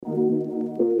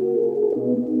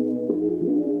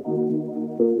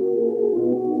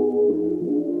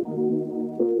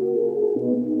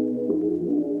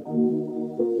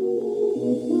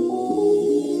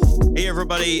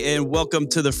everybody, and welcome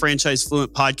to the Franchise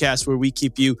Fluent podcast, where we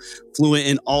keep you fluent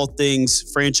in all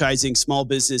things franchising, small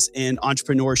business, and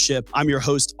entrepreneurship. I'm your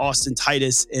host, Austin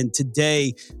Titus, and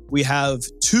today we have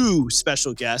two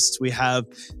special guests. We have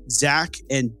Zach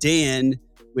and Dan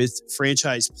with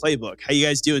Franchise Playbook. How you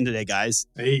guys doing today, guys?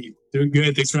 Hey, doing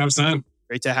good. Thanks for having us on.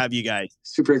 Great to have you guys.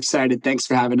 Super excited. Thanks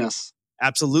for having us.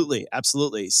 Absolutely.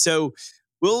 So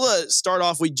we'll start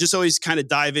off. We just always kind of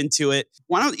dive into it.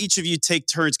 Why don't each of you take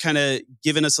turns kind of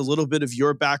giving us a little bit of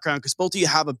your background? Because both of you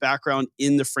have a background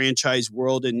in the franchise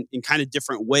world in kind of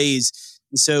different ways.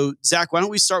 And so, Zach, why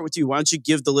don't we start with you? Why don't you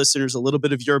give the listeners a little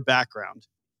bit of your background?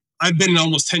 I've been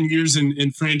almost 10 years in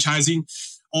franchising,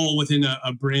 all within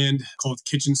a brand called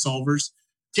Kitchen Solvers.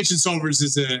 Kitchen Solvers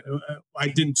is I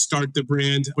didn't start the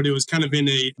brand, but it was kind of in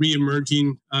a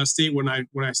re-emerging state when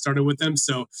I started with them.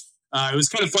 So it was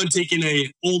kind of fun taking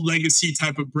a old legacy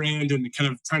type of brand and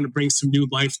kind of trying to bring some new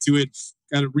life to it,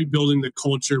 kind of rebuilding the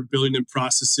culture, building in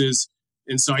processes.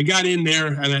 And so I got in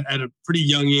there at a pretty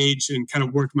young age and kind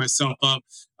of worked myself up.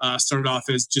 Started off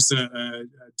as just a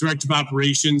director of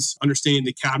operations, understanding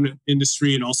the cabinet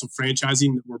industry and also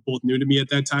franchising that were both new to me at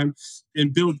that time,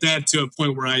 and built that to a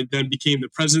point where I then became the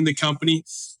president of the company.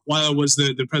 While I was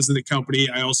the president of the company,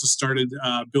 I also started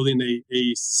building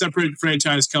a separate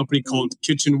franchise company called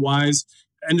Kitchen Wise.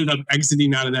 Ended up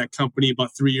exiting out of that company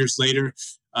about 3 years later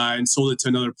and sold it to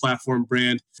another platform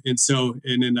brand. And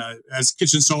then as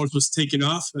Kitchen Solvers was taking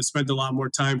off, I spent a lot more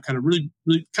time kind of really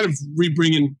kind of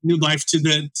re-bringing new life to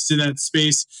that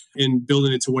space and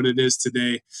building it to what it is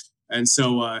today. And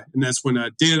so, and that's when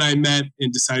Dan and I met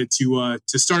and decided to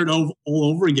start all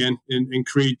over again and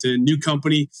create a new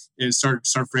company and start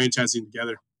franchising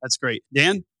together. That's great.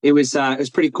 Dan? It was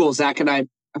pretty cool. Zach and I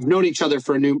have known each other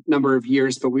for a number of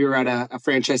years, but we were at a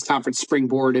franchise conference,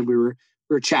 Springboard, and we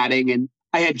were chatting. And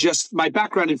I had just my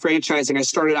background in franchising. I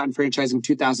started out in franchising in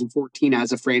 2014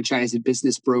 as a franchise and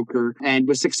business broker and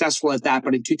was successful at that.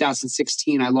 But in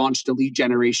 2016, I launched a lead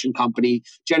generation company,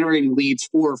 generating leads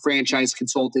for franchise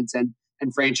consultants and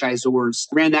franchisors.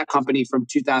 Ran that company from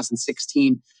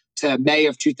 2016 to May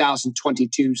of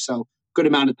 2022. So good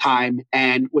amount of time,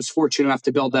 and was fortunate enough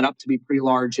to build that up to be pretty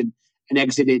large and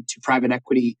exited to private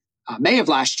equity May of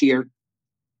last year.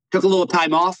 Took a little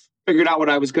time off, figured out what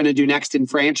I was going to do next in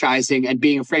franchising, and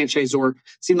being a franchisor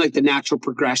seemed like the natural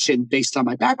progression based on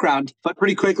my background. But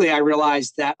pretty quickly, I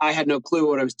realized that I had no clue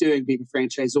what I was doing being a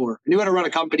franchisor. I knew how to run a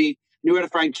company, knew how to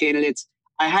find candidates.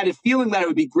 I had a feeling that I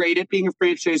would be great at being a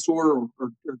franchisor or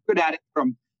good at it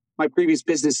from my previous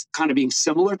business kind of being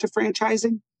similar to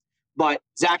franchising. But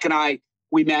Zach and I,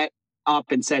 we met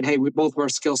up and said, hey, both of our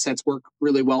skill sets work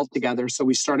really well together. So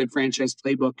we started Franchise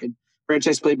Playbook, and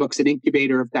Franchise Playbook's an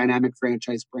incubator of dynamic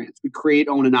franchise brands. We create,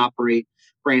 own, and operate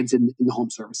brands in the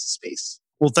home services space.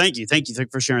 Well, thank you. Thank you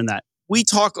for sharing that. We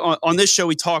talk on this show,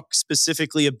 we talk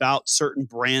specifically about certain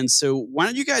brands. So why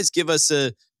don't you guys give us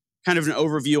a kind of an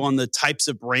overview on the types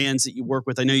of brands that you work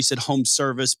with? I know you said home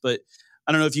service, but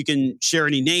I don't know if you can share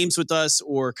any names with us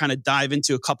or kind of dive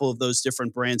into a couple of those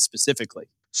different brands specifically.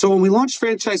 So when we launched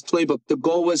Franchise Playbook, the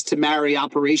goal was to marry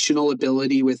operational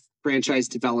ability with franchise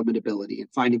development ability and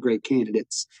finding great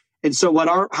candidates. And so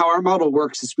how our model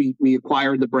works is we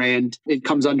acquire the brand, it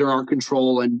comes under our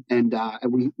control, and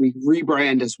we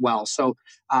rebrand as well. So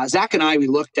Zach and I, we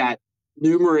looked at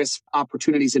numerous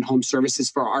opportunities in home services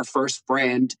for our first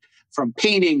brand, from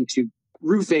painting to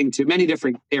roofing to many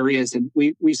different areas. And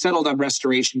we settled on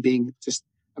restoration being just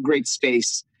a great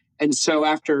space. And so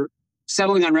after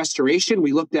settling on restoration,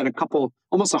 we looked at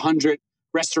almost 100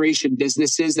 restoration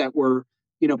businesses that were,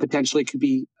 potentially could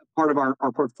be part of our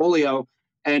portfolio.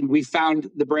 And we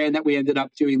found the brand that we ended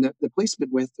up doing the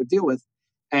placement with or deal with,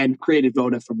 and created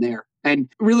Voda from there. And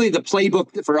really the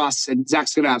playbook for us, and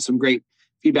Zach's going to have some great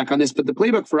feedback on this, but the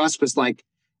playbook for us was like,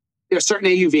 there's a certain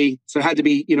AUV. So it had to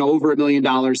be, over $1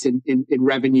 million in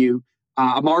revenue,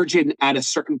 a margin at a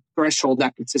certain threshold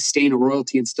that could sustain a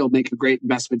royalty and still make a great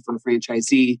investment for a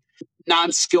franchisee.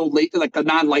 Non-skilled, like a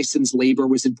non-licensed labor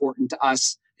was important to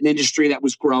us, an industry that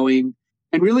was growing,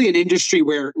 and really an industry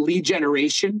where lead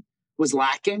generation was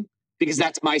lacking, because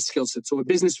that's my skill set. So a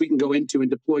business we can go into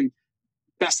and deploy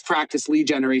best practice lead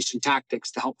generation tactics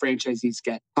to help franchisees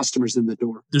get customers in the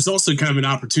door. There's also kind of an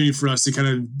opportunity for us to kind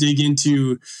of dig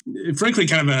into, frankly,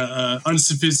 kind of a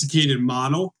unsophisticated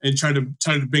model and try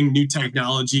to bring new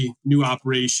technology, new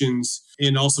operations,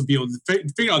 and also be able to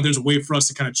figure out there's a way for us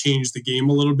to kind of change the game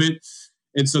a little bit.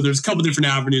 And so there's a couple different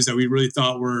avenues that we really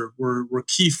thought were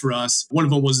key for us. One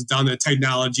of them was down the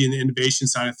technology and the innovation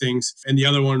side of things. And the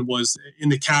other one was in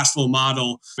the cash flow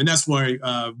model. And that's why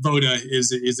Voda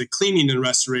is a cleaning and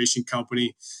restoration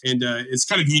company. And it's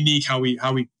kind of unique how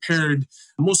we paired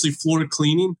mostly floor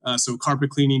cleaning, so carpet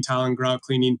cleaning, tile and ground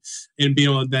cleaning, and be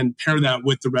able to then pair that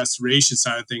with the restoration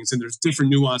side of things. And there's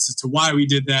different nuances to why we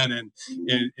did that and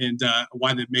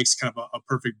why that makes kind of a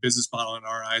perfect business model in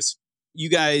our eyes. You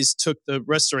guys took the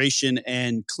restoration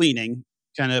and cleaning,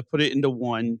 kind of put it into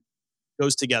one,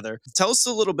 goes together. Tell us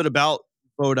a little bit about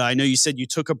Voda. I know you said you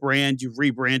took a brand, you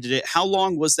rebranded it. How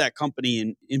long was that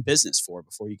company in business for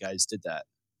before you guys did that?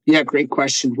 Yeah, great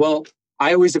question. Well,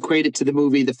 I always equate it to the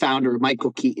movie The Founder,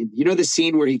 Michael Keaton. You know the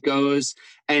scene where he goes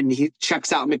and he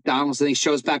checks out McDonald's and he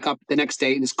shows back up the next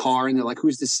day in his car and they're like,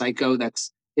 who's this psycho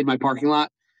that's in my parking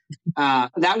lot?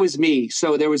 That was me.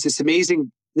 So there was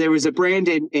a brand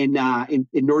in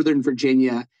Northern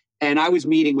Virginia, and I was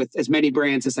meeting with as many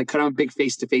brands as I could. I'm a big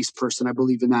face-to-face person. I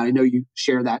believe in that. I know you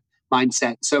share that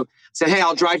mindset. So I said, hey,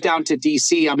 I'll drive down to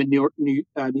DC. I'm in New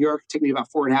York. Take me about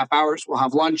 4.5 hours. We'll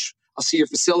have lunch. I'll see your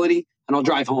facility and I'll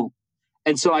drive home.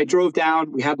 And so I drove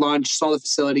down, we had lunch, saw the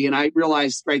facility, and I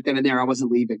realized right then and there I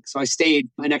wasn't leaving. So I stayed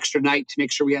an extra night to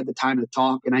make sure we had the time to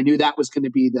talk. And I knew that was going to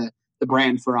be the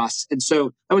brand for us. And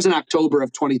so that was in October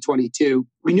of 2022.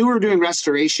 We knew we were doing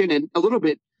restoration and a little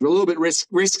bit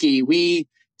risky. We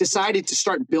decided to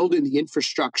start building the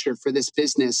infrastructure for this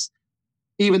business,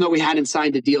 even though we hadn't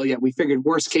signed a deal yet. We figured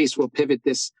worst case, we'll pivot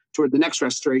this toward the next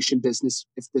restoration business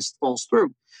if this falls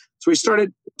through. So we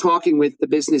started talking with the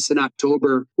business in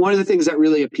October. One of the things that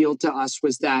really appealed to us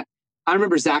was that I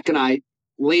remember Zach and I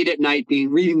late at night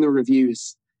reading the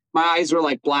reviews. My eyes were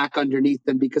like black underneath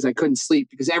them because I couldn't sleep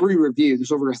because every review,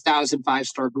 there's over 1,000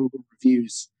 5-star Google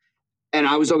reviews. And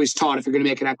I was always taught if you're going to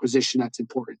make an acquisition, that's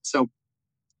important. So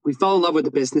we fell in love with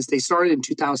the business. They started in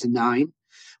 2009.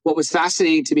 What was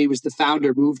fascinating to me was the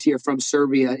founder moved here from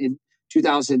Serbia in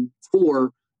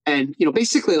 2004 and,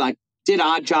 basically like did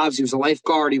odd jobs. He was a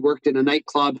lifeguard. He worked in a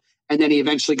nightclub. And then he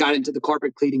eventually got into the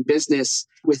carpet cleaning business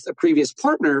with a previous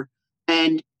partner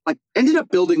and like ended up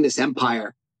building this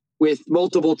empire with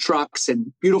multiple trucks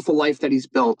and beautiful life that he's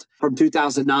built from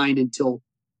 2009 until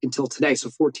today. So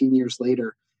 14 years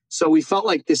later. So we felt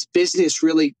like this business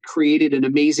really created an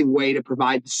amazing way to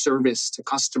provide service to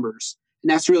customers. And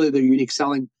that's really the unique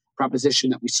selling proposition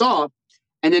that we saw.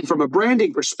 And then from a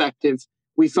branding perspective,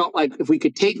 we felt like if we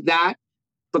could take that,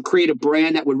 but create a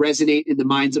brand that would resonate in the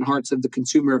minds and hearts of the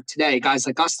consumer of today, guys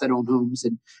like us that own homes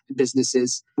and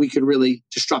businesses, we could really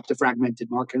disrupt a fragmented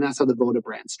market. And that's how the Voda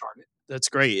brand started. That's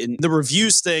great. And the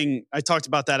reviews thing, I talked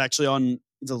about that actually on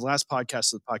the last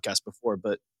podcast of the podcast before,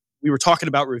 but we were talking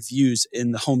about reviews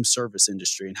in the home service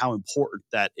industry and how important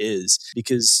that is,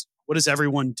 because what does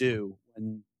everyone do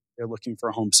when they're looking for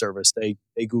a home service? They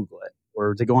Google it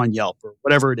or they go on Yelp or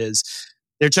whatever it is.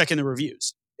 They're checking the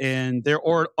reviews. And they're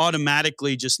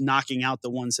automatically just knocking out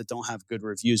the ones that don't have good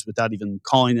reviews without even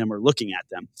calling them or looking at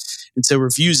them. And so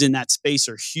reviews in that space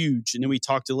are huge. And then we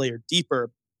talked a layer deeper,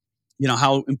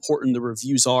 how important the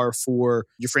reviews are for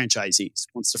your franchisees.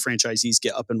 Once the franchisees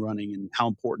get up and running and how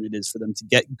important it is for them to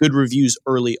get good reviews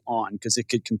early on, because it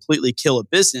could completely kill a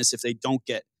business if they don't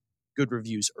get good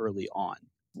reviews early on.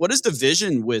 What is the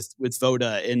vision with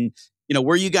Voda? And,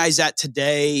 where are you guys at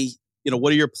today?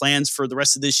 What are your plans for the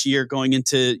rest of this year going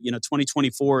into,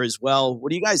 2024 as well? What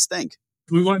do you guys think?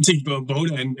 We want to take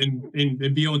Voda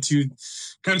and be able to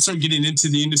kind of start getting into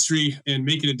the industry and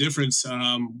making a difference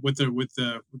with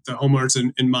the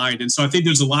homeowners in mind. And so I think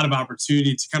there's a lot of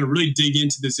opportunity to kind of really dig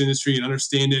into this industry and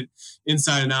understand it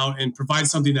inside and out and provide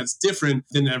something that's different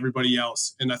than everybody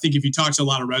else. And I think if you talk to a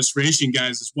lot of restoration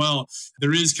guys as well,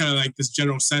 there is kind of like this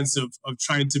general sense of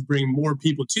trying to bring more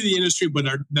people to the industry, but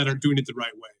that are doing it the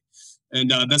right way. And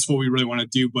that's what we really want to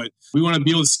do. But we want to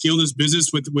be able to scale this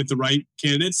business with the right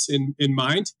candidates in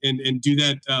mind and do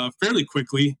that fairly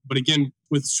quickly. But again,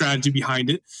 with strategy behind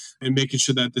it and making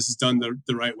sure that this is done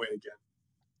the right way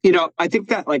again. I think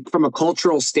that like from a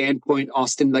cultural standpoint,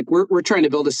 Austin, like we're trying to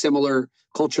build a similar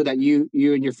culture that you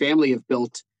and your family have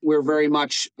built. We're very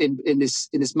much in this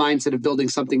mindset of building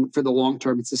something for the long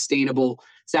term. It's sustainable.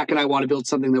 Zach and I want to build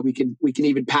something that we can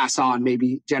even pass on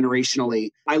maybe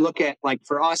generationally. I look at like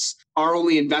for us, our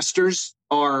only investors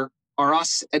are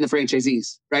us and the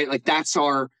franchisees, right? Like that's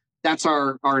our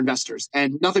investors,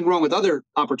 and nothing wrong with other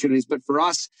opportunities. But for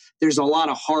us, there's a lot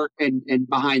of heart and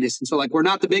behind this. And so like, we're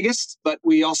not the biggest, but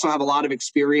we also have a lot of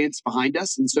experience behind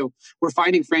us. And so we're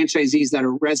finding franchisees that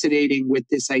are resonating with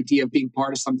this idea of being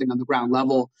part of something on the ground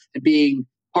level and being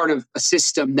part of a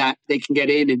system that they can get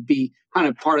in and be kind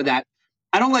of part of that.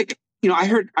 I don't like I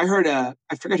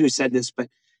forget who said this, but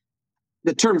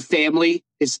the term family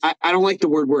is, I don't like the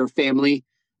word family,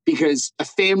 because a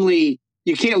family,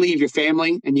 you can't leave your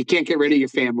family and you can't get rid of your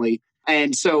family.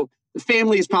 And so the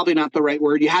family is probably not the right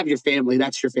word. You have your family,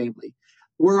 that's your family.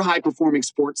 We're a high performing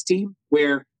sports team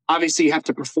where obviously you have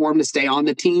to perform to stay on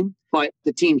the team, but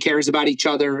the team cares about each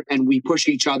other and we push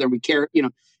each other. We care,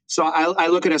 so I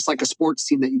look at us like a sports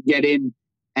team that you get in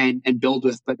and build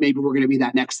with, but maybe we're going to be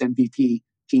that next MVP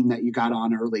team that you got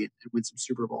on early and win some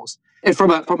Super Bowls. And from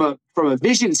a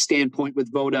vision standpoint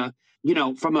with Voda,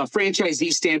 from a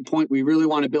franchisee standpoint, we really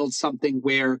want to build something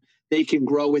where they can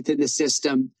grow within the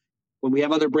system. When we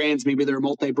have other brands, maybe they're a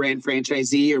multi-brand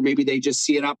franchisee, or maybe they just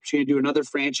see an opportunity to do another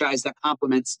franchise that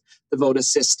complements the Voda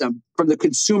system. From the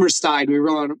consumer side, we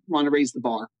really want to raise the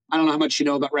bar. I don't know how much you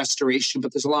know about restoration,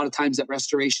 but there's a lot of times that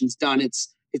restoration's done. It's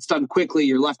done quickly.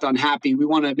 You're left unhappy. We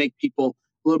want to make people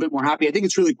a little bit more happy. I think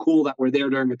it's really cool that we're there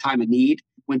during a time of need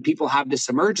when people have this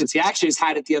emergency. I actually just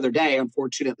had it the other day,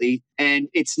 unfortunately. And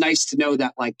it's nice to know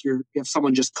that you have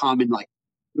someone just come and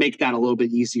make that a little bit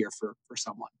easier for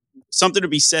someone. Something to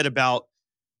be said about,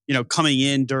 coming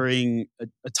in during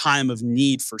a time of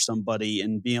need for somebody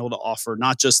and being able to offer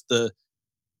not just the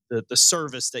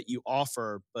service that you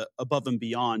offer, but above and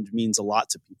beyond means a lot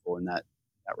to people in that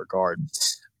regard.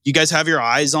 You guys have your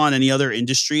eyes on any other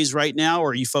industries right now,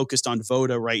 or are you focused on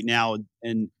Voda right now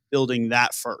and building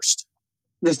that first?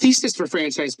 The thesis for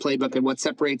Franchise Playbook and what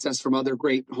separates us from other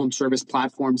great home service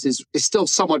platforms is still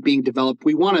somewhat being developed.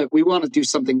 We want to do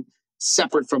something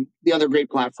separate from the other great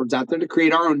platforms out there to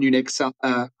create our own unique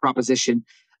proposition.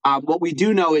 What we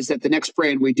do know is that the next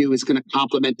brand we do is going to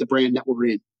complement the brand that we're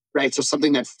in, right? So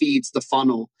something that feeds the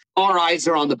funnel. Our eyes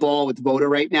are on the ball with Voda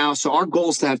right now. So our goal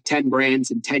is to have 10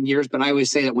 brands in 10 years, but I always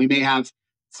say that we may have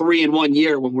 3 in 1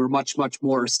 year when we're much, much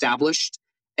more established.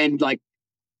 And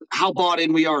how bought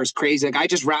in we are is crazy. I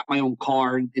just wrap my own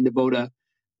car in the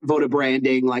Voda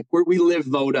branding. We live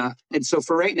Voda. And so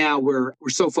for right now, we're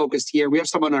so focused here. We have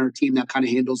someone on our team that kind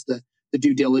of handles the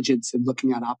due diligence and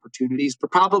looking at opportunities, but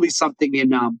probably something in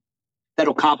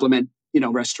that'll complement,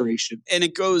 restoration. And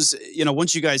it goes,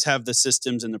 once you guys have the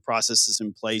systems and the processes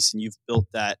in place and you've built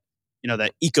that,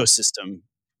 that ecosystem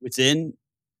within,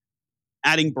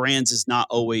 adding brands is not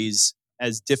always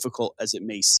as difficult as it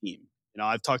may seem.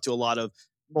 I've talked to a lot of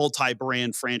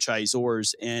multi-brand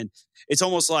franchisors, and it's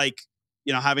almost like,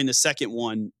 having the second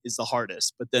one is the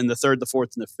hardest, but then the third, the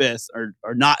fourth, and the fifth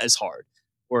are not as hard.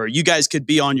 Or you guys could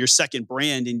be on your second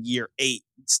brand in year 8,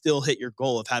 still hit your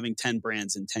goal of having 10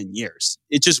 brands in 10 years.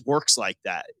 It just works like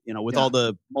that. With all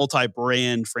the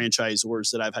multi-brand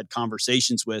franchisors that I've had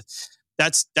conversations with,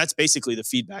 that's basically the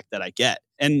feedback that I get,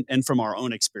 and from our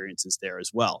own experiences there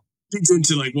as well. Leads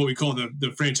into what we call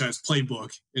the franchise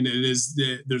playbook, and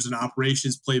there's an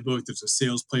operations playbook, there's a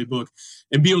sales playbook,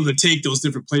 and be able to take those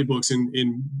different playbooks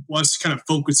and us kind of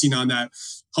focusing on that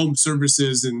home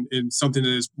services and something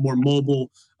that is more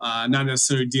mobile, not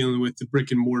necessarily dealing with the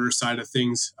brick and mortar side of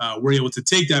things. We're able to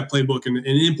take that playbook and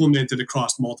implement it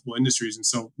across multiple industries. And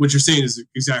so what you're saying is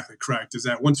exactly correct, is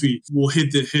that once we'll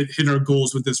hit our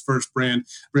goals with this first brand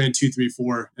 2, 3,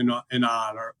 4 and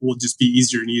on, or will just be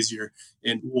easier and easier,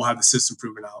 and we'll have the system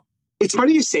proven out. It's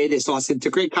funny you say this, Austin. It's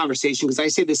a great conversation because I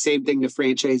say the same thing to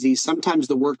franchisees. Sometimes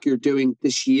the work you're doing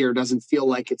this year doesn't feel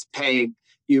like it's paying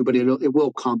you, but it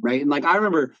will come, right? And I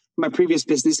remember my previous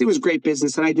business, it was great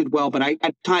business and I did well, but I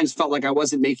at times felt like I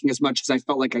wasn't making as much as I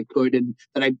felt like I could and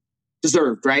that I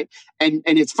deserved, right? And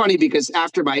it's funny because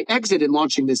after my exit and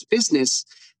launching this business,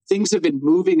 things have been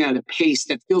moving at a pace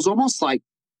that feels almost like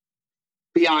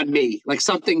beyond me.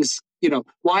 Something's,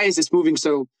 why is this moving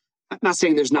so? I'm not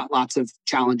saying there's not lots of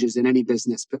challenges in any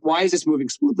business, but why is this moving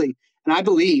smoothly? And I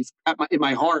believe in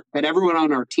my heart that everyone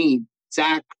on our team,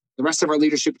 Zach, the rest of our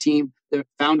leadership team, the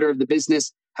founder of the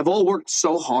business, have all worked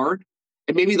so hard.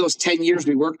 And maybe those 10 years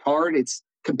we worked hard, it's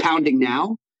compounding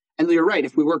now. And you're right.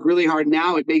 If we work really hard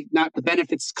now, it may not, the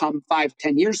benefits come 5,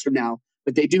 10 years from now,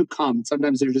 but they do come.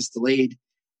 Sometimes they're just delayed.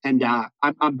 And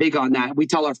I'm big on that. We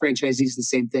tell our franchisees the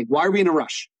same thing. Why are we in a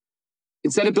rush?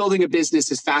 Instead of building a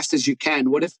business as fast as you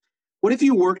can, what if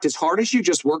you worked as hard as you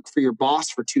just worked for your boss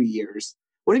for 2 years?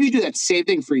 What if you do that same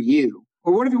thing for you?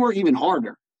 Or what if you work even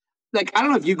harder? I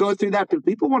don't know if you go through that, but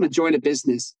people want to join a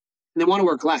business and they want to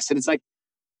work less. And it's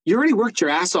you already worked your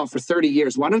ass off for 30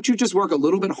 years. Why don't you just work a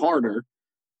little bit harder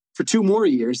for 2 more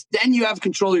years? Then you have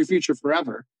control of your future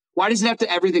forever. Why does it have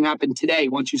to everything happen today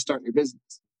once you start your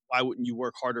business? Why wouldn't you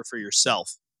work harder for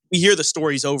yourself? We hear the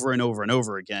stories over and over and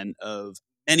over again of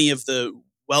many of the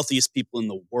wealthiest people in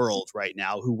the world right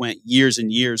now who went years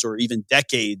and years or even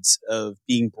decades of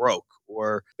being broke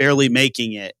or barely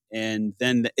making it. And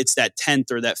then it's that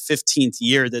 10th or that 15th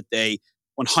year that they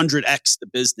 100x the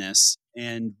business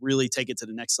and really take it to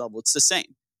the next level. It's the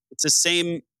same. It's the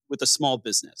same with a small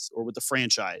business or with the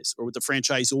franchise or with the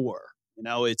franchisor.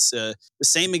 It's the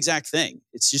same exact thing.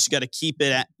 It's just you got to keep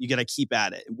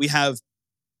at it. We have,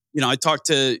 I talk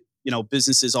to,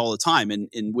 businesses all the time and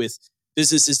with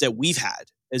businesses that we've had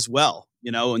as well,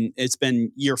 and it's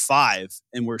been year 5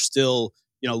 and we're still,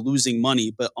 losing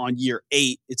money. But on year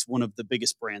 8, it's one of the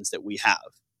biggest brands that we have.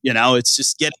 It's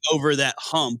just getting over that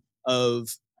hump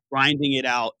of grinding it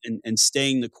out and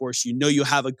staying the course. You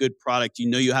have a good product,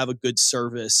 you have a good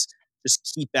service.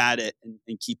 Just keep at it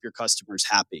and keep your customers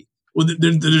happy. Well,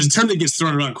 there's a term that gets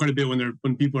thrown around quite a bit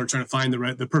when people are trying to find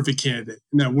the perfect candidate,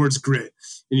 and that word's grit.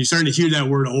 And you're starting to hear that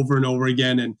word over and over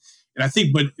again. And I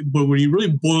think, but when you really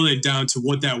boil it down to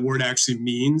what that word actually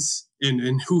means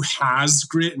and who has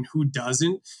grit and who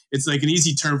doesn't, it's like an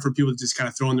easy term for people to just kind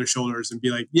of throw on their shoulders and be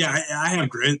like, yeah, I have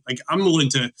grit. Like, I'm willing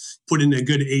to put in a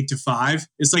good 8 to 5.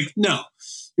 It's like, no.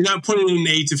 You're not putting in an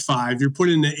 8 to 5. You're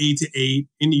putting in an 8 to 8,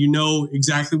 and you know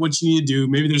exactly what you need to do.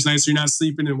 Maybe there's nights you're not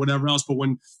sleeping and whatever else. But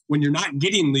when you're not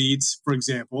getting leads, for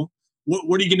example,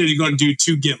 what are you going to go and do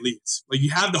to get leads? Like,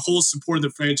 you have the whole support of the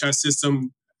franchise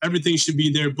system. Everything should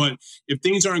be there. But if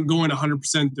things aren't going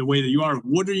 100% the way that you are,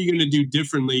 what are you going to do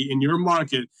differently in your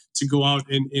market to go out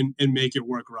and make it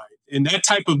work right? And that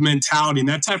type of mentality and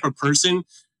that type of person,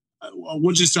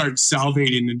 we'll just start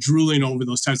salivating and drooling over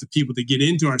those types of people to get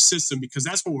into our system, because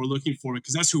that's what we're looking for,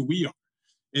 because that's who we are.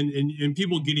 And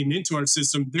people getting into our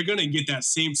system, they're going to get that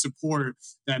same support,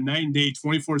 that night and day,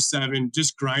 24/7,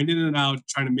 just grinding it out,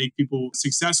 trying to make people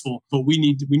successful. But we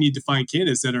need to find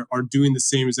candidates that are doing the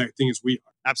same exact thing as we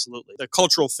are. Absolutely. The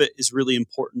cultural fit is really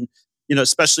important,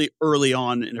 especially early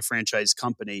on in a franchise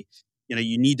company.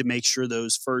 You need to make sure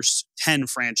those first 10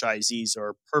 franchisees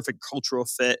are perfect cultural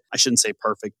fit. I shouldn't say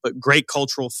perfect, but great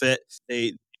cultural fit.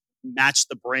 They match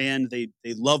the brand. They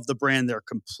love the brand. They're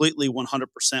completely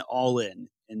 100% all in.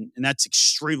 And that's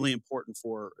extremely important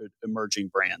for emerging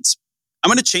brands. I'm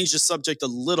going to change the subject a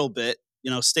little bit,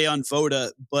 stay on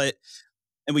Voda,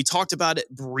 and we talked about it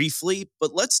briefly,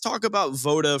 but let's talk about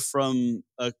Voda from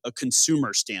a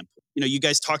consumer standpoint. You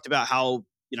guys talked about how,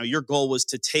 your goal was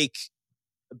to take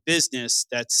a business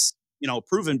that's, a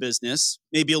proven business,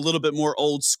 maybe a little bit more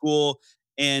old school,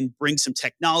 and bring some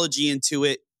technology into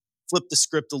it, flip the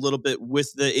script a little bit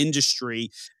with the industry.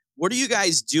 What are you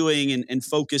guys doing and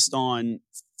focused on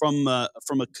from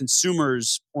a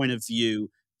consumer's point of view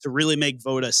to really make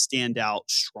Voda stand out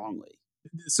strongly?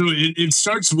 So it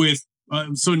starts with,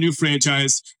 new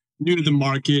franchise, new to the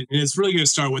market. And it's really going to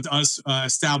start with us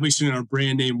establishing our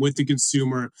brand name with the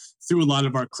consumer through a lot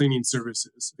of our cleaning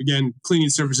services. Again, cleaning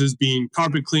services being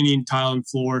carpet cleaning, tile and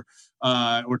floor,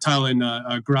 or tile and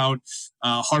grout,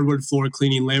 hardwood floor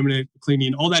cleaning, laminate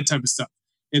cleaning, all that type of stuff.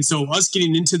 And so us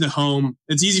getting into the home,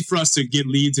 it's easy for us to get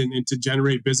leads and to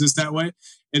generate business that way.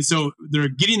 And so they're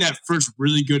getting that first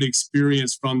really good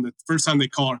experience from the first time they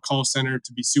call our call center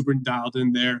to be super dialed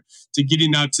in there, to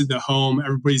getting out to the home.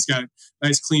 Everybody's got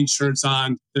nice clean shirts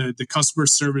on. The customer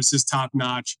service is top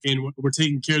notch, and we're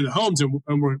taking care of the homes, and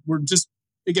we're just,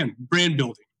 again, brand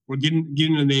building. We're getting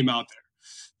the name out there.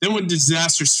 Then when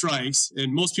disaster strikes,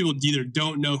 and most people either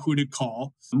don't know who to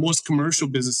call, most commercial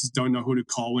businesses don't know who to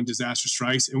call when disaster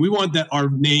strikes, and we want that our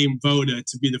name Voda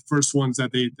to be the first ones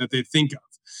that they think of.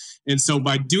 And so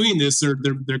by doing this,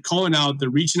 they're calling out, they're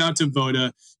reaching out to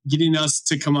Voda, getting us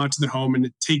to come out to their home and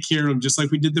to take care of them just like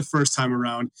we did the first time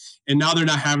around. And now they're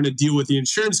not having to deal with the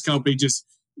insurance company just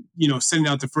sending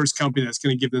out the first company that's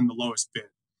going to give them the lowest bid.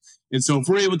 And so if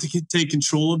we're able to take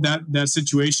control of that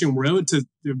situation, we're able to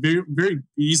very, very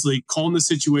easily calm the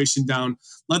situation down,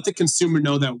 let the consumer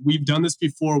know that we've done this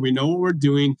before, we know what we're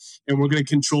doing, and we're going to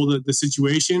control the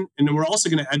situation. And then we're also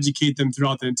going to educate them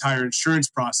throughout the entire insurance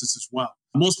process as well.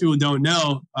 Most people don't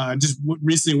know, just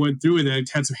recently went through it. I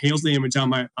had some hail damage on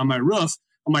my roof.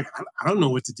 I'm like, I don't know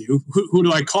what to do. Who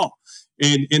do I call?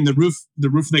 And in the roof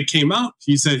that came out,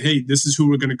 he said, hey, this is who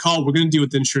we're going to call. We're going to deal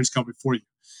with the insurance company for you.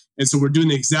 And so we're doing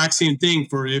the exact same thing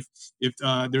for if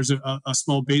there's a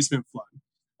small basement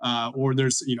flood, or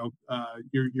there's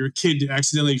your kid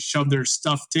accidentally shoved their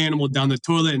stuffed animal down the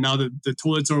toilet, and now the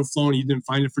toilet's overflowing. You didn't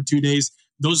find it for 2 days.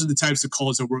 Those are the types of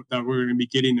calls that we're going to be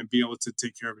getting and be able to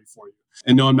take care of it for you.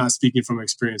 And no, I'm not speaking from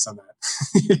experience on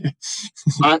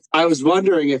that. I was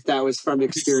wondering if that was from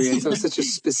experience. That was such a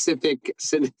specific.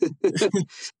 It's going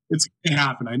to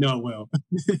happen. I know it will.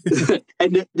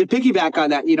 And to piggyback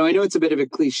on that, I know it's a bit of a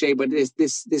cliche, but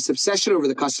this obsession over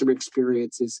the customer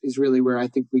experience is really where I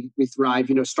think we thrive.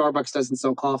 Starbucks doesn't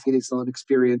sell coffee; they sell an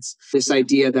experience. This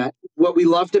idea that what we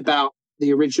loved about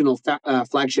the original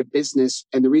flagship business,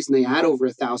 and the reason they had over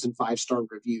 1,000 5-star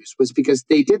reviews was because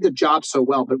they did the job so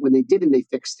well, but when they didn't, they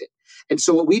fixed it. And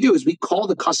so what we do is we call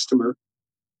the customer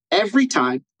every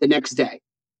time the next day,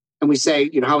 and we say,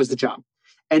 how was the job?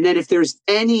 And then if there's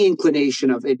any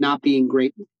inclination of it not being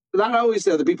great, not always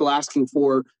the people asking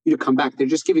for you to come back. They're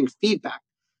just giving feedback.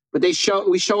 But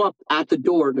we show up at the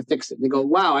door to fix it. They go,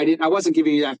 wow, I wasn't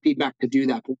giving you that feedback to do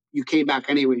that, but you came back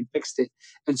anyway and fixed it.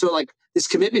 And so like this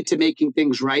commitment to making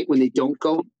things right when they don't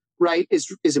go right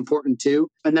is important too.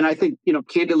 And then I think,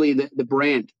 candidly, the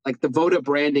brand, like the Voda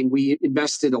branding, we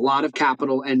invested a lot of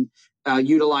capital and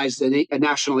utilized a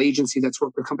national agency that's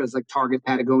worked with companies like Target,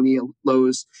 Patagonia,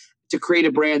 Lowe's, to create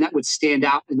a brand that would stand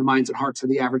out in the minds and hearts of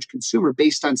the average consumer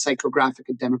based on psychographic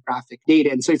and demographic data.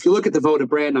 And so if you look at the Voda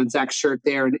brand on Zach's shirt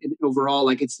there and overall,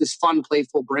 like it's this fun,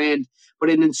 playful brand, but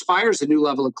it inspires a new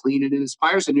level of clean and it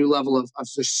inspires a new level of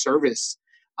service.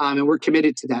 And we're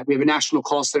committed to that. We have a national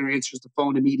call center that answers the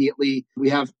phone immediately. We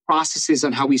have processes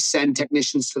on how we send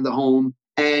technicians to the home.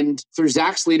 And through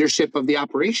Zach's leadership of the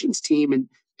operations team and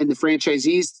the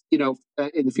franchisees,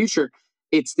 in the future,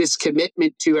 it's this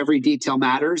commitment to every detail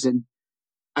matters. And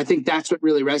I think that's what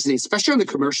really resonates, especially on the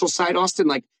commercial side, Austin.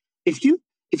 Like if you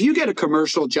get a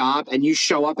commercial job and you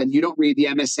show up and you don't read the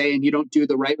MSA and you don't do it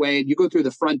the right way and you go through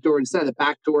the front door instead of the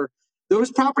back door,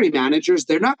 those property managers,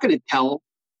 they're not going to tell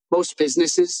most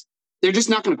businesses. They're just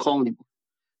not going to call anymore.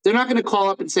 They're not going to call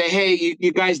up and say, hey,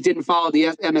 you guys didn't follow the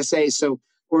MSA, so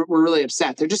we're really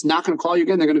upset. They're just not going to call you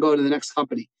again. They're going to go to the next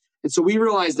company. And so we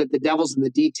realized that the devil's in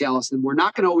the details and we're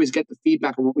not going to always get the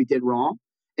feedback on what we did wrong.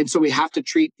 And so we have to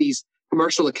treat these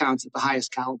commercial accounts at the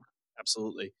highest caliber.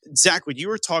 Absolutely. Zach, when you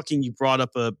were talking, you brought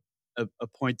up a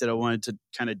point that I wanted to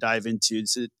kind of dive into.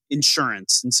 It's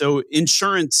insurance. And so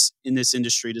insurance in this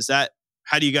industry,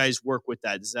 how do you guys work with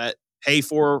that? Does that pay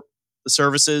for the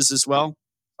services as well?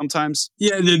 Sometimes?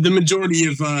 Yeah, the majority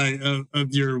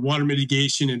of your water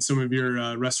mitigation and some of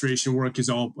your restoration work is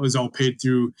all paid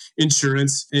through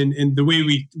insurance. And the way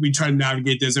we try to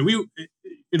navigate this,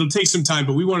 it'll take some time,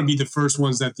 but we want to be the first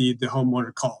ones that the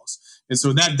homeowner calls. And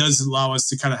so that does allow us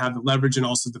to kind of have the leverage and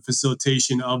also the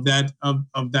facilitation of that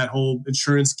whole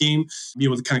insurance game, be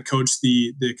able to kind of coach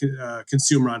the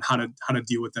consumer on how to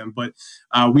deal with them. But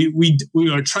we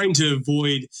are trying to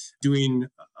avoid doing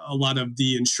a lot of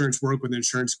the insurance work with the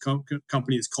insurance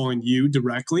company is calling you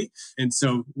directly. And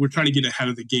so we're trying to get ahead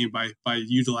of the game by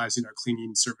utilizing our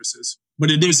cleaning services.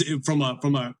 But it is from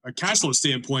a cash flow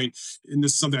standpoint, and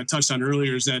this is something I touched on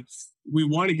earlier, is that we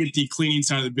want to get the cleaning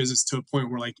side of the business to a point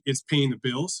where like it's paying the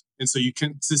bills. And so you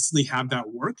consistently have that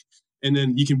work. And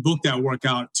then you can book that work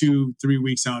out 2-3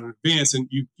 weeks out in advance, and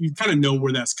you kind of know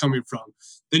where that's coming from.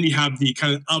 Then you have the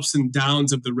kind of ups and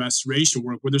downs of the restoration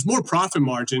work where there's more profit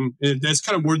margin. And that's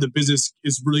kind of where the business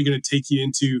is really going to take you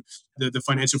into the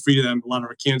financial freedom that a lot of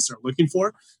our candidates are looking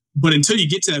for. But until you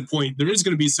get to that point, there is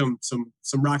going to be some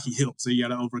rocky hills that you got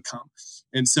to overcome.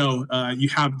 And so you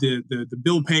have the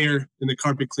bill payer and the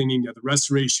carpet cleaning, you have the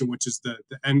restoration, which is the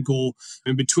end goal.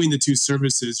 And between the two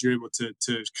services, you're able to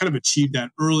kind of achieve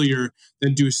that earlier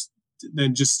than just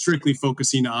strictly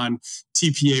focusing on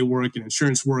TPA work and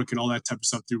insurance work and all that type of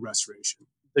stuff through restoration.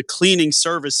 The cleaning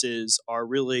services are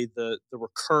really the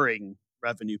recurring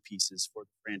revenue pieces for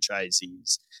the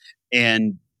franchisees.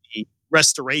 And the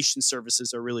restoration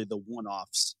services are really the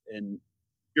one-offs. And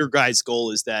your guys'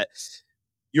 goal is that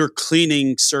your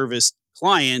cleaning service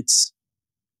clients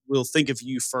will think of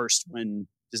you first when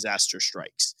disaster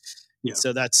strikes. Yeah.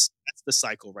 So that's the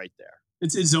cycle right there.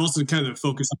 It's also kind of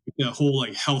focus on the whole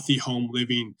like healthy home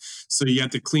living. So you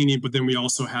have the cleaning, but then we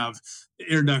also have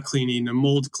air duct cleaning and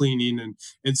mold cleaning.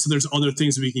 And so there's other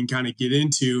things that we can kind of get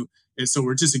into. And so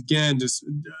we're just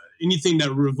anything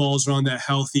that revolves around that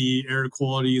healthy air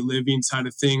quality living side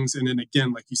of things. And then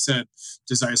again, like you said,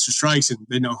 disaster strikes and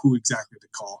they know who exactly to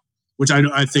call. Which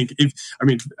I think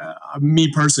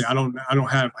me personally,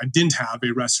 I didn't have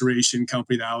a restoration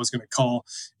company that I was going to call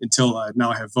until now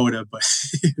I have Voda, but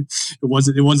it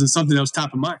wasn't something that was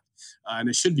top of mind, and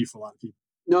it should be for a lot of people.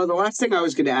 No, the last thing I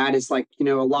was going to add is a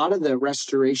lot of the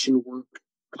restoration work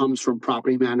comes from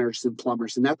property managers and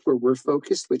plumbers, and that's where we're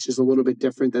focused, which is a little bit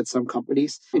different than some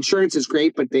companies. Insurance is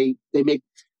great, but they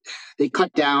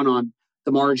cut down on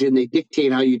the margin, they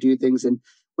dictate how you do things, and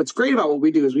what's great about what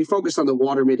we do is we focus on the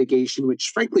water mitigation,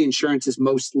 which frankly insurance is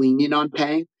most lenient on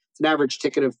paying. It's an average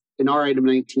ticket of, in our item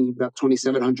 19, about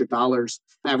 $2,700.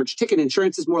 Average ticket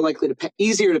insurance is more likely to pay,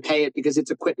 easier to pay it because it's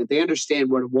equipment. They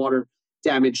understand what a water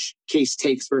damage case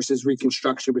takes versus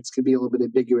reconstruction, which can be a little bit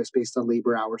ambiguous based on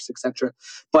labor hours, et cetera.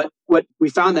 But what we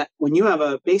found that when you have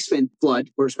a basement flood,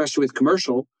 or especially with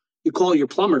commercial, you call your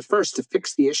plumber first to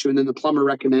fix the issue, and then the plumber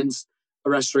recommends a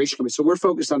restoration company. So we're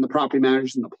focused on the property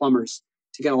managers and the plumbers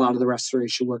to get a lot of the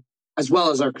restoration work, as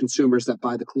well as our consumers that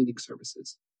buy the cleaning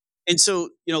services. And so,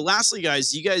 lastly,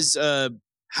 guys, do you guys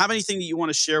have anything that you want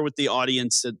to share with the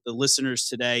audience, the listeners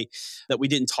today, that we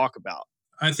didn't talk about?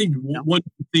 I think one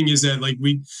thing is that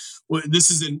this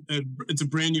is it's a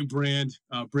brand new brand,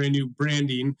 brand new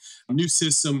branding, new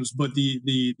systems, but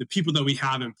the people that we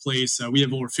have in place, we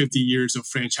have over 50 years of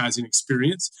franchising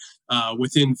experience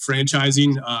within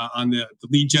franchising. On the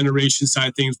lead generation side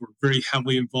of things, we're very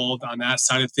heavily involved on that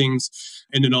side of things,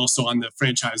 and then also on the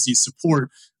franchisee support,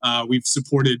 we've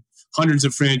supported hundreds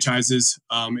of franchises.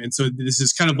 And so this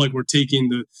is kind of like we're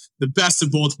taking the best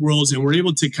of both worlds, and we're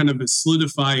able to kind of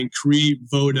solidify and create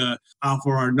Voda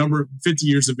for our 50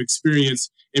 years of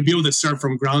experience and be able to start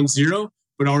from ground zero,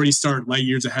 but already start light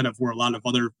years ahead of where a lot of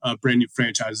other brand new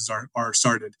franchises are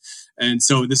started. And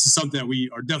so this is something that we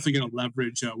are definitely going to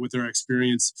leverage with our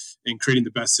experience in creating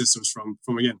the best systems from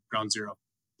again, ground zero.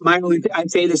 I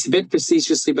say this a bit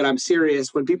facetiously, but I'm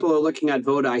serious. When people are looking at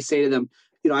Voda, I say to them,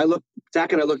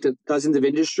 Zach and I looked at dozens of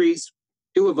industries.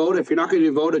 Do a Voda. If you're not going to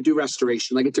do Voda, do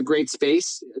restoration. Like, it's a great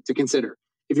space to consider.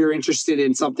 If you're interested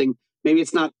in something, maybe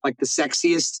it's not like the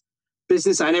sexiest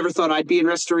business. I never thought I'd be in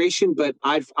restoration, but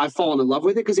I've fallen in love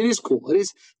with it because it is cool. It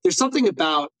is. There's something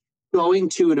about going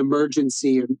to an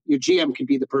emergency, and your GM could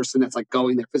be the person that's like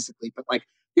going there physically, but like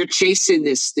you're chasing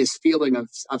this feeling of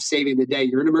saving the day.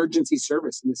 You're an emergency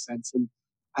service in a sense. And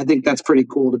I think that's pretty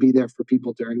cool to be there for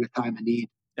people during a time of need.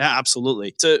 Yeah, absolutely.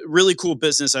 It's a really cool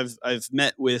business. I've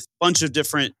met with a bunch of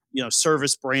different,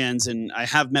 service brands, and I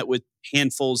have met with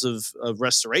handfuls of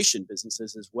restoration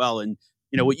businesses as well. And,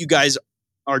 what you guys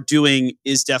are doing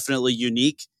is definitely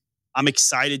unique. I'm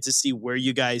excited to see where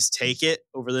you guys take it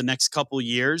over the next couple of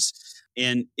years.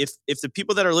 And if the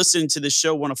people that are listening to this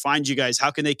show want to find you guys,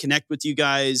 how can they connect with you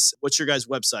guys? What's your guys'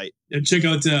 website? Yeah, check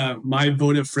out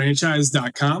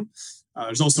myvodafranchise.com.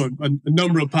 There's also a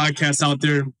number of podcasts out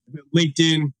there.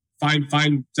 LinkedIn,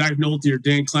 find Zach Nolte or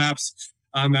Dan Claps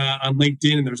on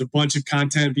LinkedIn, and there's a bunch of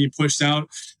content being pushed out.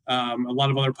 A lot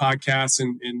of other podcasts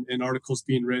and articles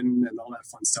being written and all that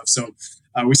fun stuff. So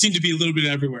we seem to be a little bit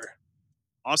everywhere.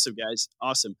 Awesome, guys.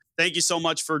 Awesome. Thank you so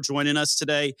much for joining us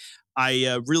today.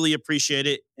 I really appreciate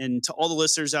it. And to all the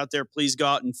listeners out there, please go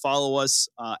out and follow us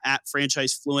at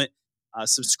Franchise Fluent.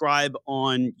 Subscribe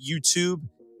on YouTube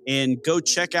and go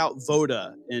check out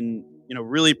Voda. And,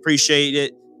 really appreciate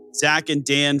it. Zach and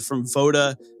Dan from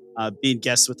Voda being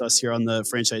guests with us here on the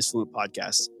Franchise Fluent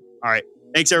podcast. All right.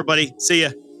 Thanks, everybody. See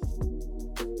ya.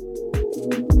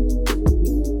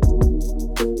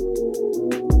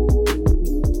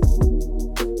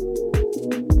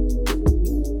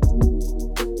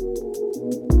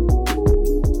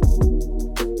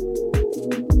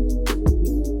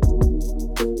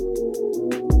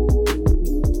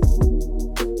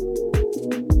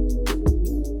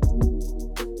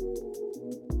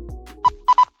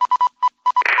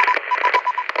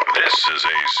 This is a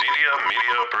Zedia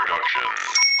Media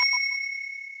production.